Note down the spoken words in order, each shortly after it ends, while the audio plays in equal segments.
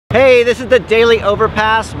Hey, this is the Daily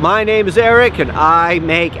Overpass. My name is Eric and I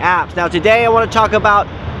make apps. Now today I want to talk about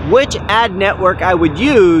which ad network I would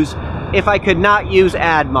use if I could not use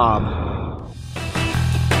AdMob.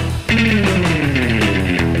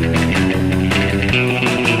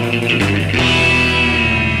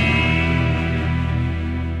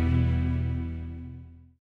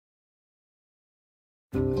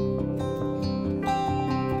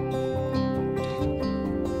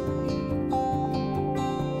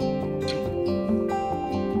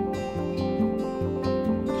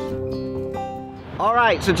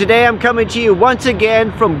 Alright, so today I'm coming to you once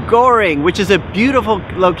again from Goring, which is a beautiful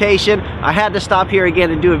location. I had to stop here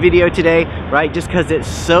again and do a video today, right, just because it's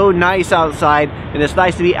so nice outside and it's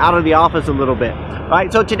nice to be out of the office a little bit.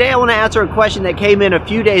 Alright, so today I want to answer a question that came in a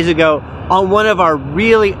few days ago on one of our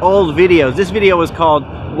really old videos. This video was called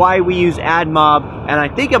Why We Use AdMob, and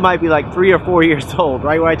I think it might be like 3 or 4 years old,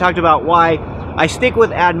 right, where I talked about why I stick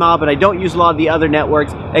with AdMob and I don't use a lot of the other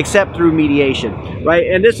networks except through mediation, right?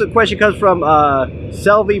 And this question comes from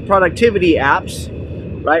Selvi Productivity Apps,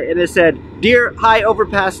 right? And it said, "Dear Hi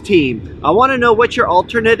Overpass team, I want to know what's your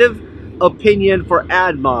alternative opinion for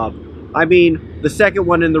AdMob. I mean, the second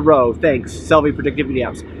one in the row. Thanks, Selvi Productivity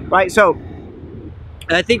Apps." Right? So,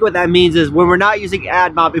 and I think what that means is when we're not using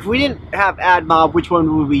AdMob, if we didn't have AdMob, which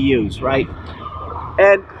one would we use, right?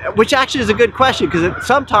 And which actually is a good question because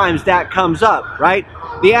sometimes that comes up, right?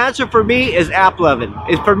 The answer for me is AppLovin.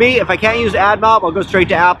 Is for me, if I can't use AdMob, I'll go straight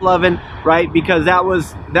to AppLovin, right? Because that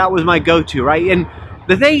was my go-to, right? And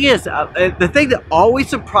the thing is, the thing that always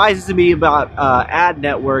surprises me about ad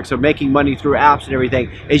networks or making money through apps and everything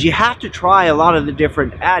is you have to try a lot of the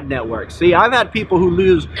different ad networks. See, I've had people who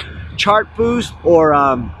use Chartboost or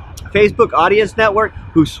Facebook Audience Network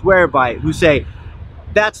who swear by it, who say,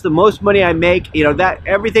 that's the most money I make, you know, that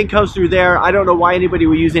everything comes through there. I don't know why anybody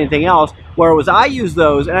would use anything else. Whereas I use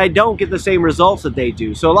those and I don't get the same results that they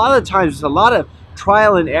do. So a lot of the times it's a lot of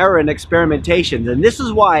trial and error and experimentation. And this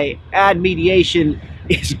is why ad mediation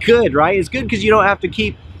is good, right? It's good because you don't have to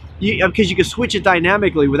keep, because you can switch it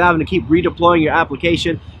dynamically without having to keep redeploying your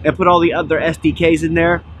application and put all the other SDKs in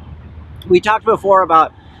there. We talked before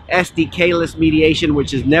about SDK-less mediation,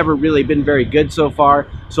 which has never really been very good so far.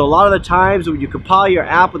 So a lot of the times when you compile your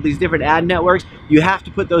app with these different ad networks, you have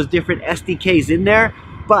to put those different SDKs in there.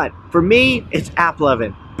 But for me, it's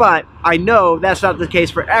AppLovin. But I know that's not the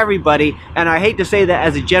case for everybody, and I hate to say that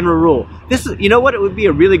as a general rule. This is, you know what, it would be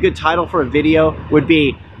a really good title for a video would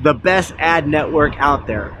be the best ad network out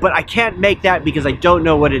there. But I can't make that because I don't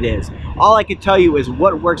know what it is. All I can tell you is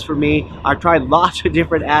what works for me. I've tried lots of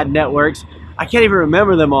different ad networks. I can't even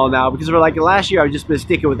remember them all now because for like last year I've just been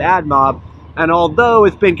sticking with AdMob, and although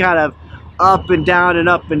it's been kind of up and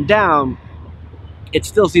down, it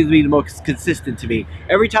still seems to be the most consistent to me.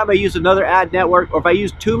 Every time I use another ad network, or if I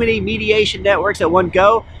use too many mediation networks at one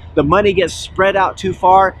go, the money gets spread out too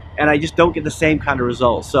far and I just don't get the same kind of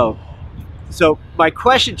results. So my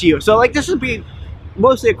question to you, so like this would be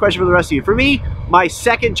mostly a question for the rest of you. For me, my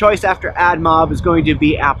second choice after AdMob is going to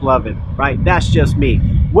be AppLovin, right? That's just me.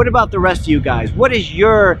 What about the rest of you guys? What is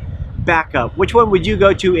your backup? Which one would you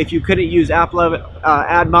go to if you couldn't use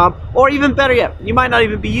AdMob? Or even better yet, you might not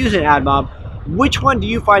even be using AdMob. Which one do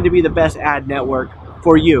you find to be the best ad network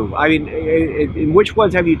for you? I mean, in which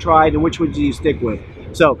ones have you tried and which ones do you stick with?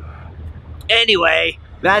 So anyway,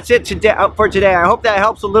 that's it for today. I hope that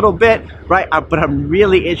helps a little bit, right? But I'm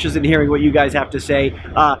really interested in hearing what you guys have to say.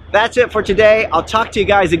 That's it for today. I'll talk to you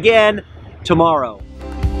guys again tomorrow.